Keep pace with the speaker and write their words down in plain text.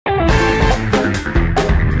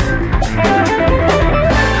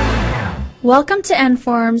Welcome to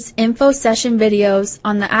Enform's info session videos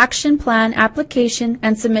on the action plan application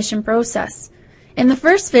and submission process. In the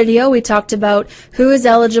first video, we talked about who is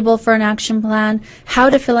eligible for an action plan, how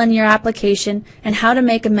to fill in your application, and how to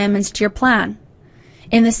make amendments to your plan.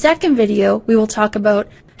 In the second video, we will talk about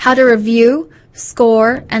how to review,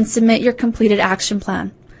 score, and submit your completed action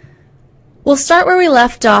plan. We'll start where we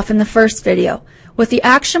left off in the first video, with the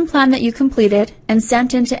action plan that you completed and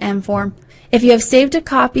sent into Enform. If you have saved a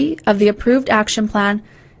copy of the approved action plan,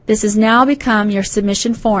 this has now become your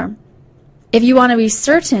submission form. If you want to be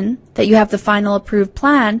certain that you have the final approved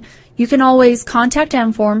plan, you can always contact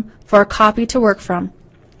Enform for a copy to work from.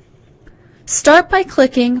 Start by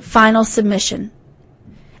clicking Final Submission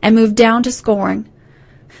and move down to Scoring.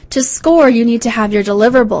 To score, you need to have your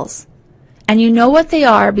deliverables, and you know what they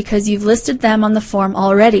are because you've listed them on the form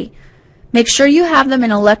already. Make sure you have them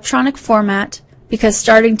in electronic format, because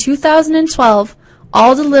starting 2012,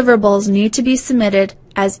 all deliverables need to be submitted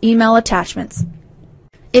as email attachments.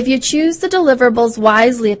 If you choose the deliverables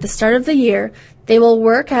wisely at the start of the year, they will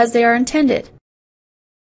work as they are intended.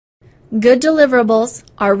 Good deliverables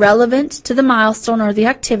are relevant to the milestone or the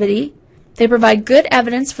activity. They provide good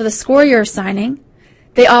evidence for the score you're assigning.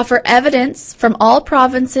 They offer evidence from all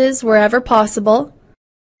provinces wherever possible.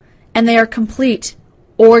 And they are complete,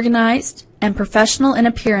 organized, and professional in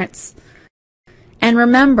appearance. And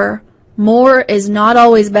remember, more is not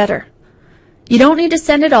always better. You don't need to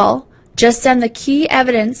send it all, just send the key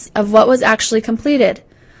evidence of what was actually completed.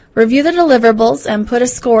 Review the deliverables and put a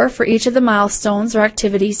score for each of the milestones or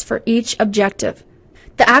activities for each objective.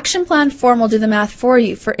 The action plan form will do the math for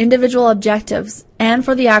you for individual objectives and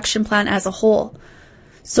for the action plan as a whole.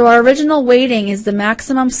 So our original weighting is the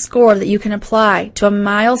maximum score that you can apply to a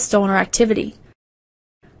milestone or activity.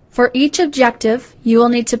 For each objective, you will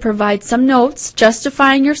need to provide some notes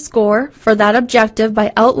justifying your score for that objective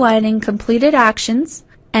by outlining completed actions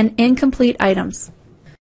and incomplete items.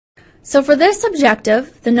 So for this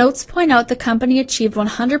objective, the notes point out the company achieved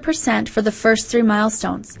 100% for the first 3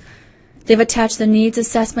 milestones. They've attached the needs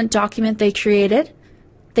assessment document they created.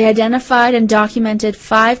 They identified and documented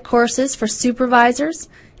 5 courses for supervisors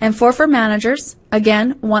and 4 for managers,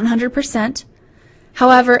 again 100%.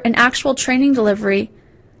 However, in actual training delivery,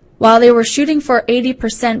 while they were shooting for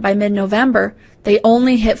 80% by mid-November, they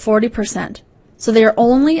only hit 40%. So they are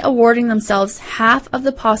only awarding themselves half of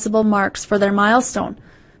the possible marks for their milestone.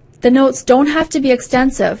 The notes don't have to be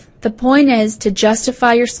extensive. The point is to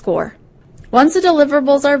justify your score. Once the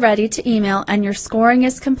deliverables are ready to email and your scoring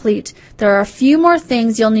is complete, there are a few more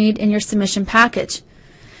things you'll need in your submission package.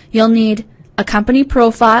 You'll need a company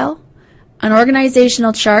profile, an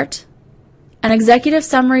organizational chart, an executive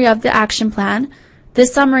summary of the action plan.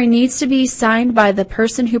 This summary needs to be signed by the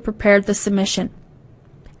person who prepared the submission.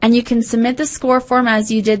 And you can submit the score form as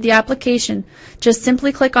you did the application. Just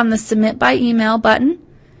simply click on the Submit by Email button.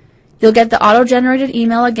 You'll get the auto-generated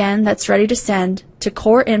email again that's ready to send to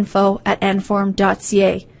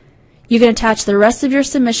corinfo@enform.ca. You can attach the rest of your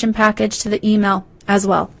submission package to the email as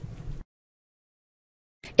well.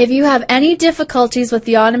 If you have any difficulties with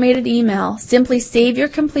the automated email, simply save your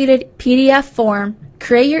completed PDF form,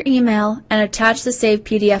 create your email, and attach the saved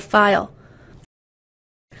PDF file.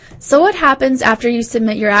 So what happens after you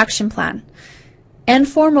submit your action plan?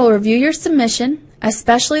 Enform will review your submission,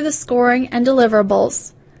 especially the scoring and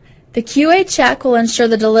deliverables. The QA check will ensure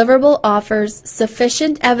the deliverable offers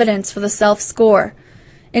sufficient evidence for the self-score.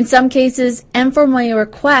 In some cases, Enform may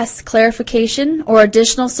request clarification or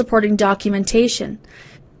additional supporting documentation.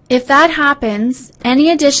 If that happens, any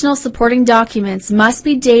additional supporting documents must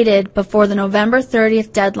be dated before the November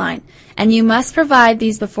 30th deadline, and you must provide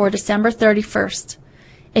these before December 31st.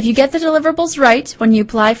 If you get the deliverables right when you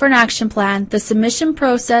apply for an action plan, the submission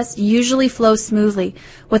process usually flows smoothly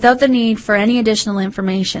without the need for any additional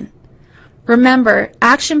information. Remember,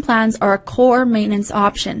 action plans are a core maintenance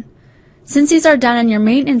option. Since these are done in your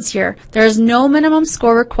maintenance year, there is no minimum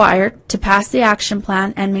score required to pass the action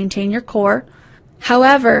plan and maintain your core.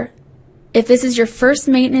 However, if this is your first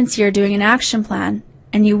maintenance year doing an action plan,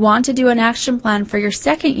 and you want to do an action plan for your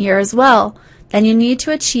second year as well, then you need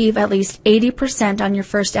to achieve at least 80% on your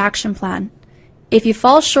first action plan. If you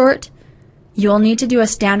fall short, you will need to do a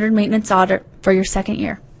standard maintenance audit for your second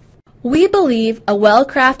year. We believe a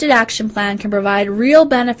well-crafted action plan can provide real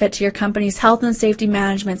benefit to your company's health and safety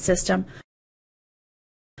management system.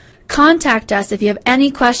 Contact us if you have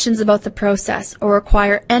any questions about the process or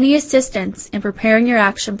require any assistance in preparing your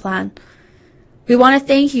action plan. We want to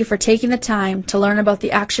thank you for taking the time to learn about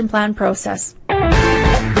the action plan process.